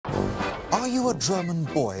Are you a German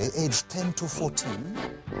boy aged 10 to 14?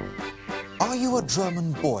 Are you a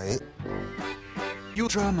German boy? You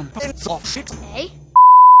German piece of shit. Hey?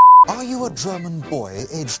 Are you a German boy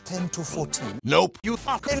aged 10 to 14? Nope. You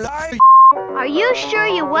fucking lie. Are you sure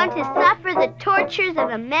you want to suffer the tortures of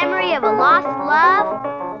a memory of a lost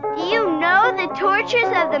love? Do you know the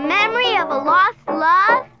tortures of the memory of a lost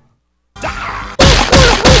love?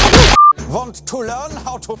 Want to learn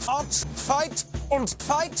how to march, fight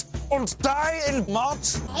and die in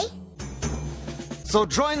March? Hey? So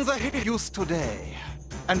join the HiiH today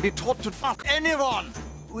and be taught to fuck anyone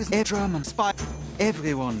who is a German spy.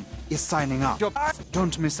 Everyone is signing up.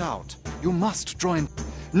 Don't miss out. You must join.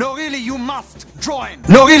 No, really, you must join.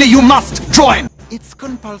 No, really, you must join. It's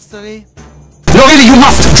compulsory. No, really, you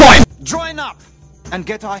must join. Join up and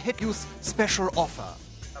get our HiiH special offer.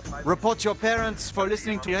 Report your parents for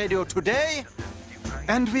listening to radio today,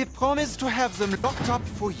 and we promise to have them locked up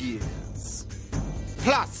for years.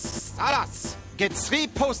 Plus, alas, get 3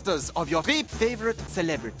 posters of your 3 favorite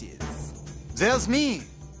celebrities. There's me,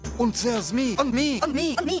 and there's me, and me, and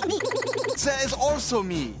me, and me, and me. There is also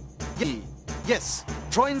me. Yes,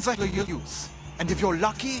 join the HiiH. And if you're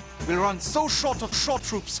lucky, we'll run so short of short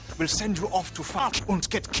troops, we'll send you off to fuck and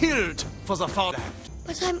get killed for the fatherland.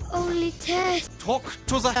 But I'm only 10. Talk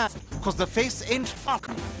to the hand, cause the face ain't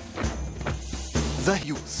fucking. The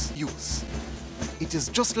HiiH. It is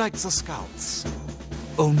just like the Scouts.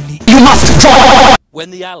 Only you must join! When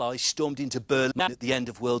the Allies stormed into Berlin at the end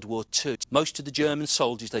of World War II, most of the German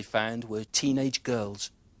soldiers they found were teenage girls.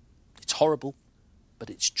 It's horrible, but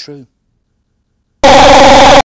it's true.